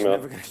kurtarmıştım oğlum She's ya.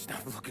 never gonna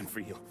stop looking for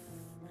you.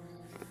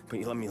 But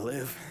you let me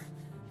live.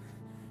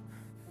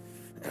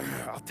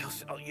 I'll tell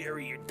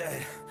Salieri you're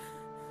dead.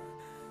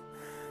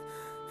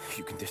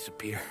 You can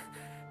disappear.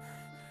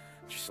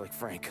 Just like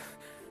Frank.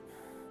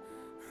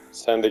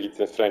 Sen de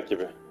gittin Frank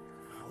gibi.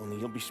 Only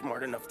you'll be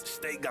smart enough to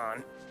stay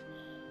gone.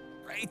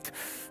 Right?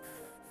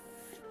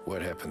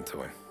 What happened to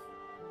him?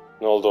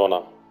 Ne oldu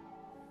ona?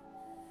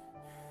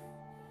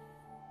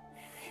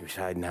 He was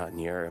hiding out in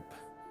Europe.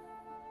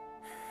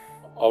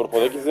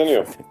 Avrupa'da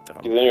gizleniyor.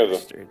 Gizleniyordu.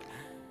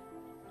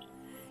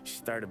 He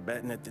started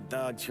betting at the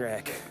dog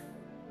track.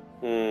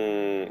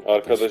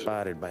 Arkadaş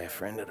Spotted by a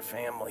friend of the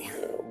family.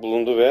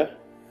 bulundu ve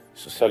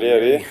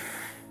Salieri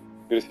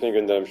birisini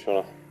göndermiş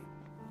ona.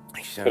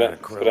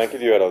 Frank'i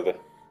diyor herhalde.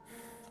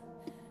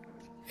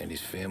 And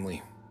his family?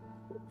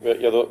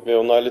 Ve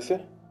onun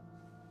ailesi?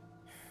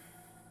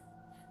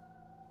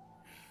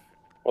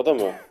 O da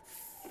mı?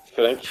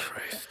 Frank.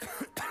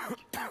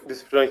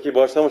 Biz Frank'i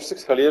bağışlamıştık.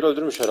 Salieri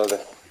öldürmüş herhalde.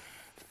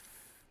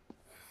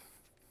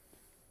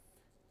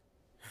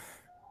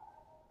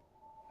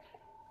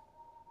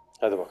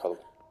 Hadi bakalım.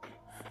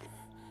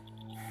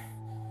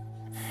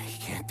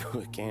 You can't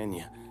do it, can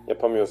you?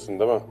 Yapamıyorsun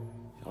değil mi?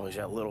 Always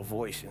that little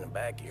voice in the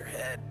back of your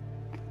head.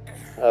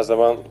 Her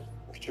zaman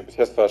küçük bir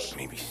ses var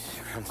Maybe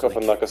sounds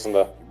kafanın like arkasında.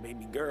 your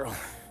baby girl.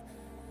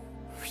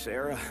 Or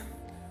Sarah.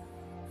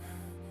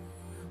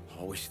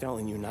 Always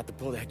telling you not to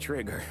pull that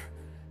trigger.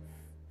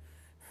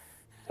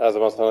 Her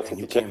zaman sana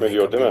tepki çekme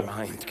diyor değil mi?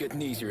 It's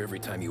getting easier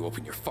every time you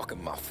open your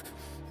fucking mouth.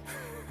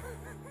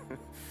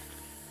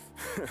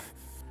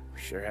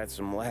 We sure had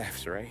some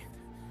laughs, right?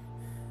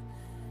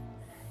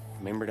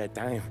 Remember that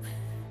time?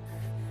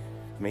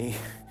 Me,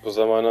 Bu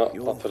zamanı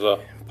you, hatırla.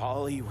 and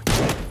Polly.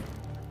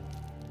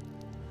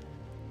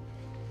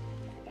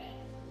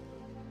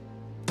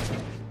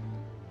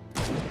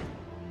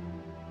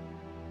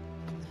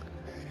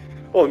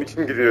 Oğlum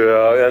içim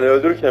gidiyor ya. Yani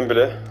öldürürken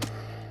bile.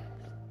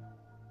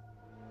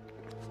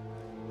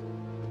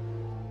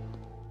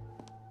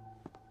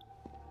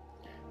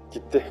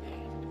 Gitti.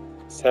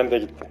 Sen de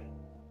gittin.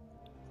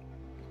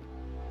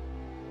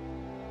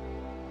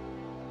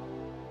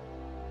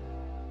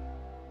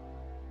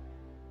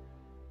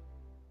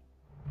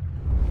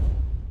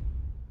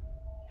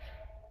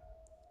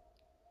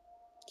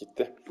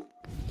 Gitti.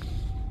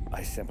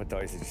 I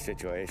sympathize with the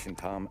situation,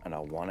 Tom, and I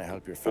want to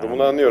help your Durumunu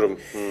family. anlıyorum.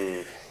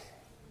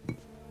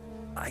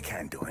 I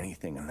can't do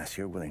anything unless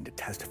you're willing to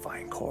testify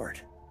in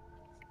court.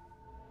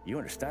 You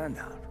understand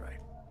that, right?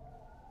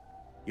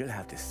 You'll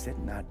have to sit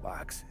in that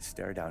box,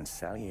 stare down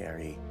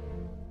Salieri,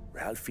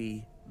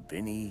 Ralphie,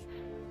 Vinny,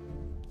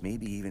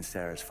 maybe even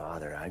Sarah's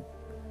father. I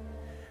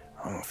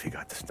don't know if you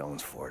got the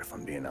stones for it, if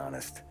I'm being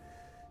honest.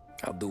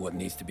 I'll do what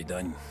needs to be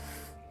done.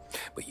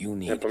 But you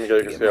need Yapmam to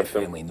gerekirse get my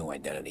yaptım. family new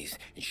identities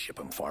and ship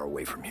them far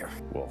away from here.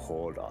 Well,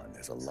 hold on.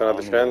 There's a Sana long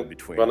düşen road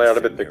between bana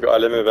yardım sitting etmek here ve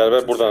ailemi with beraber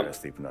and buradan Sarah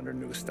sleeping under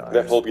new stars.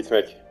 defolup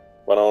gitmek.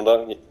 Bana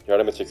ondan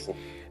yardım edeceksin.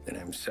 Then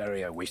I'm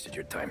sorry I wasted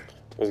your time.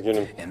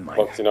 Üzgünüm. And mine.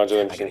 Vaktini I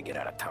harcadığım gotta için. get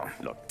out of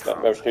town. Look,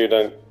 Ben şu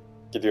şehirden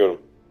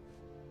gidiyorum.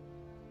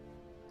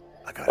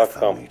 I got a Bak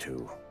Tom, family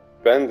too.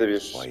 ben de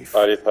bir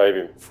aile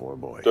sahibiyim.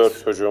 4 boys.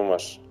 4 çocuğum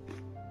var.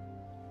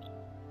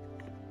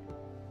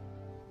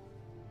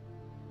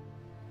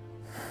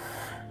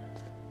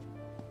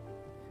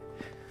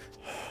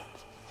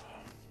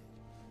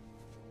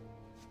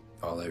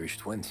 all Irish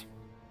twins.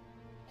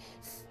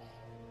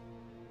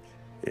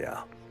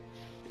 Yeah.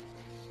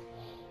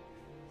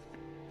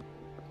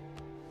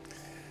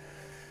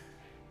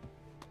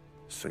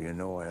 So you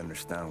know I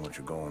understand what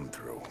you're going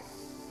through.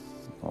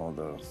 All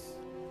the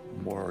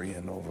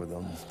worrying over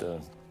them,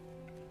 the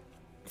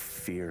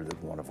fear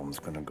that one of them's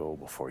gonna go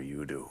before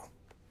you do.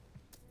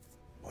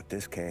 But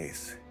this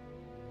case,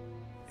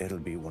 it'll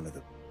be one of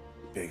the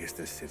biggest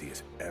this city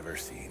has ever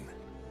seen.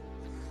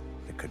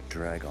 It could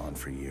drag on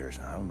for years,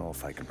 and I don't know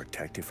if I can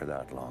protect you for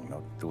that long,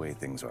 not the way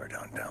things are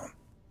downtown.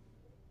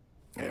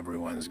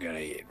 Everyone's got to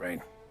eat,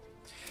 right?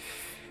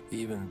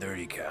 Even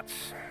dirty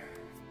cops.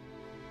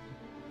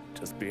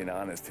 Just being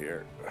honest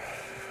here,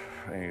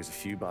 there's a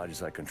few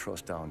bodies I can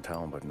trust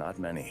downtown, but not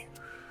many.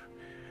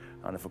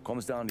 And if it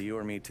comes down to you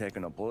or me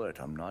taking a bullet,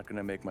 I'm not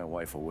gonna make my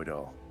wife a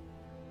widow.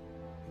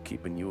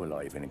 Keeping you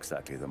alive ain't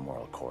exactly the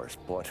moral course,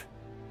 but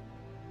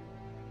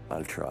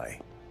I'll try.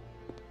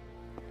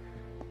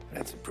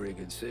 That's a pretty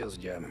good sales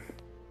job.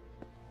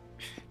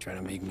 Trying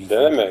to make me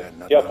Deneme. think I got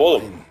nothing Yap to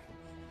oğlum. win.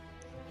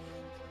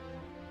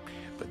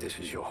 But this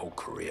is your whole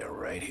career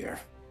right here.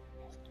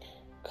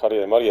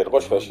 Kariyer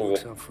boş ver It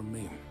works şimdi. out for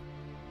me.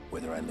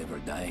 Whether I live or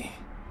die,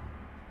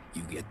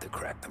 you get to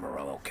crack the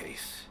Morello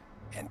case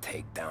and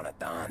take down a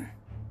Don.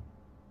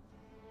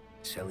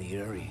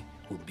 Salieri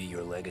will be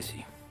your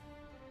legacy.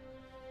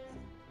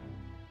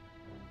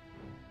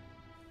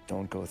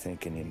 Don't go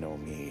thinking you know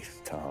me,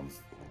 Tom.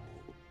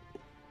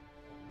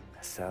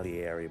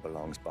 Salieri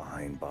belongs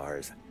behind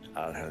bars.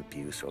 I'll help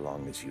you so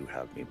long as you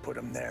help me put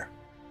him there.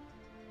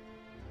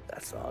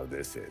 That's all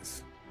this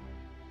is.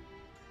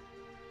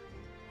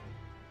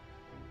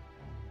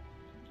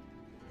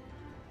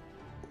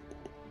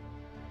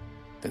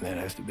 then that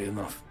has to be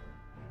enough.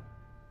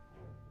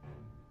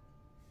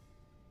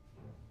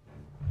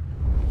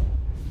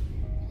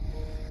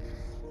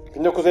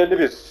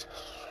 1951.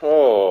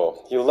 Oo,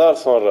 yıllar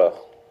sonra.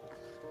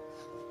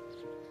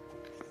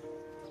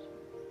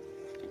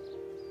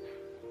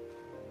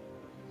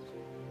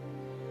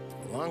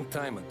 A long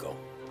time ago,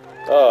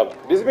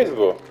 Biz miyiz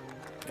bu?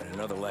 in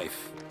another life,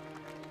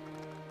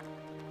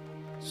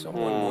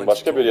 someone once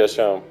Başka bir told me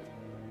yaşam.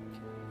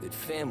 that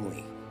family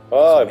is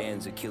Aa, a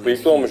man's Achilles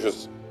bıyıklı heel,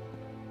 olmuşuz.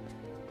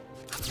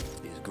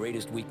 his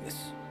greatest weakness.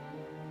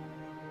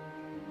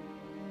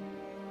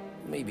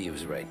 Maybe he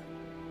was right.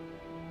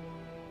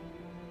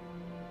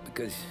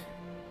 Because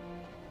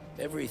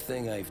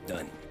everything I've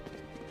done,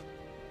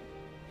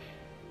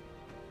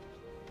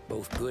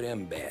 both good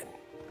and bad,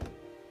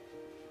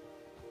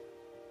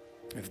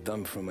 I've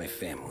done for my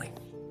family.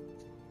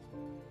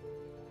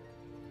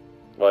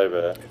 Vay be.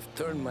 I've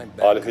turned my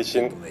back Ailesi on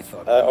için. people I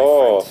thought were my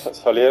Oo, friends.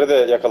 Salieri de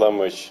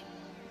yakalanmış.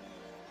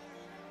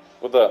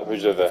 Bu da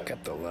hücrede.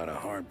 Kept a lot of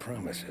hard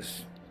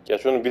promises.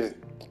 Gerçi onu biz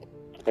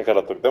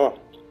yakalattık değil mi?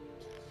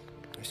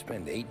 I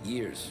spent 8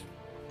 years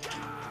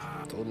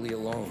totally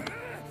alone,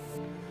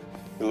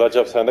 Yıllarca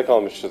hapishanede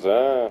kalmışız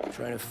ha.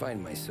 trying to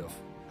find myself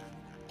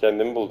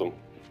Kendimi buldum.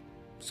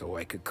 so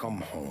I could come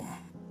home.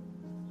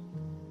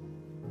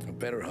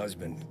 A better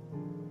husband,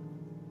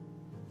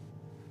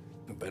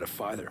 a better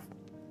father,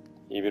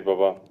 İyi bir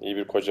baba, iyi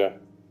bir koca.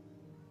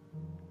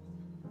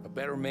 a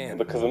better man. Bu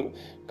da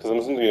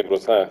kızımızın düğünü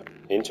burası ha.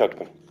 Yeni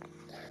çaktım.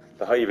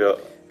 Daha iyi bir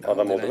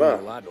adam Now oldu that ha.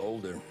 I'm a lot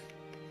older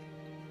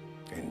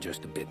and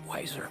just a bit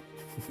wiser,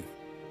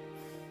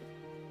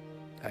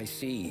 I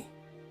see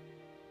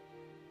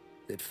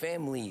that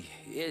family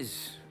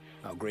is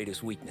our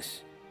greatest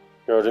weakness,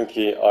 Gördüm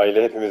ki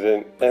aile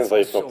hepimizin but en it's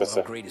zayıf also noktası.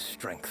 our greatest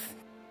strength.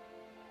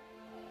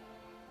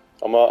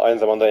 Ama aynı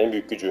zamanda en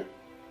büyük gücü.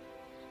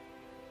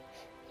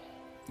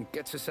 It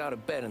gets us out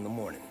of bed in the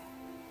morning.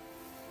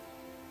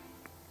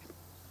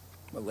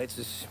 It lets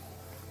us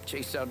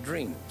chase our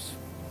dreams,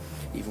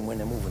 even when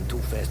they're moving too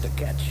fast to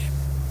catch.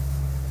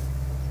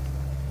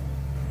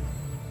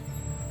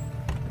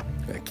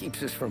 It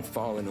keeps us from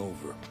falling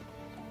over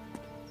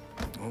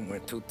when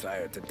we're too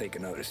tired to take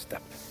another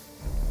step.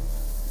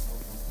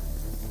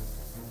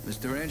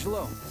 Mr.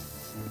 Angelo,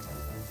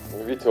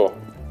 Vito.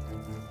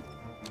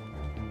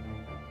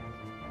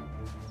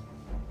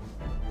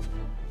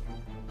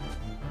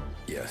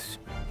 Yes.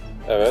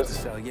 Evet.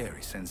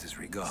 Salieri sends his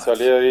regards.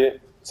 Salieri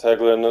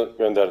saygılarını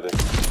gönderdi.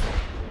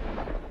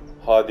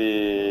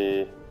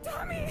 Hadi.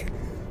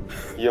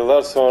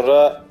 Yıllar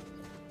sonra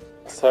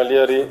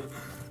Salieri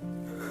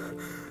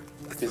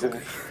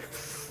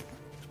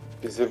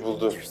bizi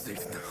buldu.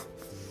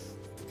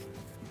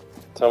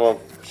 Tamam,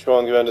 şu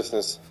an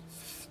güvendesiniz.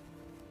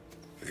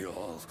 You're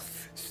all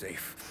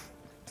safe.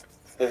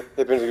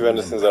 Hepiniz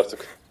güvendesiniz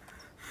artık.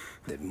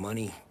 That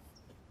money,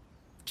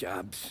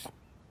 jobs,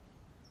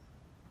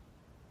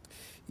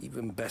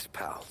 even best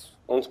pals.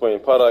 Unutmayın,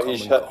 para,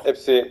 iş,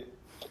 hepsi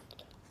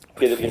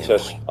gelir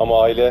geçer.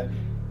 Ama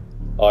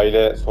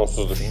aile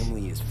sonsuzdur.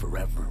 Family is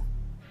forever.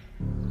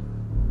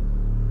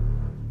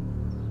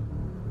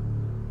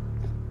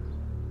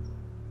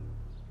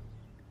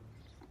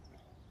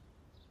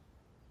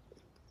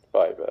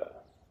 Vay be.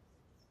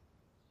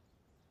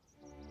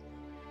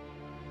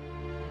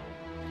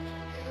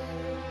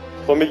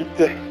 Tommy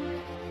gitti.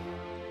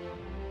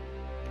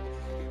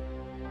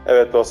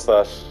 Evet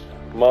dostlar,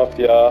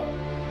 Mafia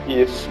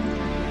 1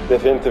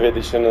 Definitive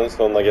Edition'ın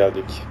sonuna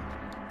geldik.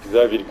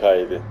 Güzel bir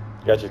hikayeydi.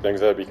 Gerçekten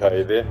güzel bir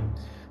hikayeydi.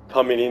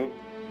 Tommy'nin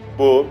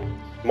bu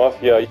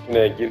Mafya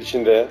işine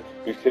girişinde,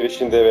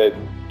 yükselişinde ve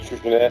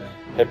düşüşüne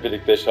hep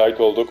birlikte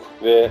şahit olduk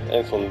ve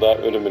en sonunda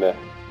ölümüne.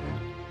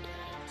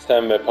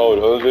 Sam ve Paul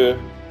öldü,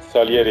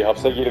 Salieri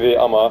hapse girdi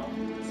ama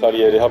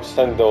Salieri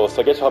hapisten de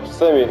olsa, geç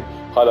hapiste mi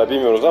hala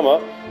bilmiyoruz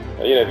ama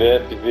yine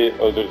de bizi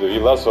öldürdü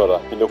yıllar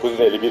sonra,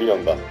 1951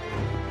 yılında.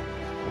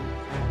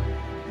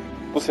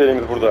 Bu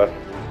serimiz burada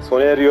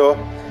sona eriyor.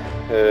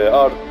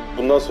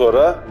 Bundan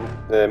sonra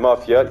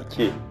Mafia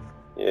 2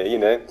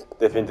 yine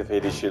Definitive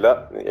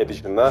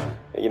Edition'la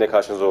yine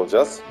karşınızda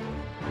olacağız.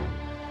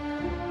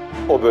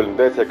 O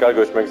bölümde tekrar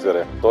görüşmek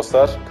üzere.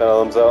 Dostlar,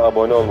 kanalımıza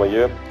abone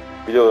olmayı,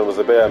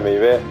 videolarımızı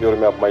beğenmeyi ve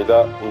yorum yapmayı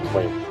da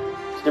unutmayın.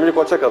 Şimdilik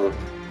hoşça kalın.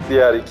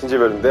 Diğer ikinci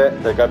bölümde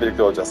tekrar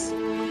birlikte olacağız.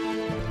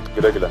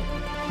 Güle güle.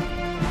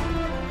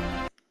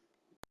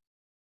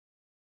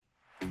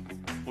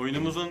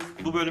 Oyunumuzun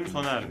bu bölümü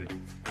sona erdi.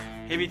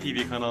 Heavy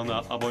TV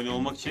kanalına abone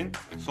olmak için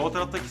sol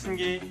taraftaki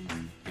simgeyi,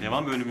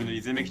 devam bölümünü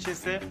izlemek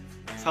içinse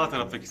sağ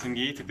taraftaki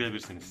simgeyi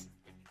tıklayabilirsiniz.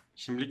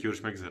 Şimdilik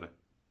görüşmek üzere.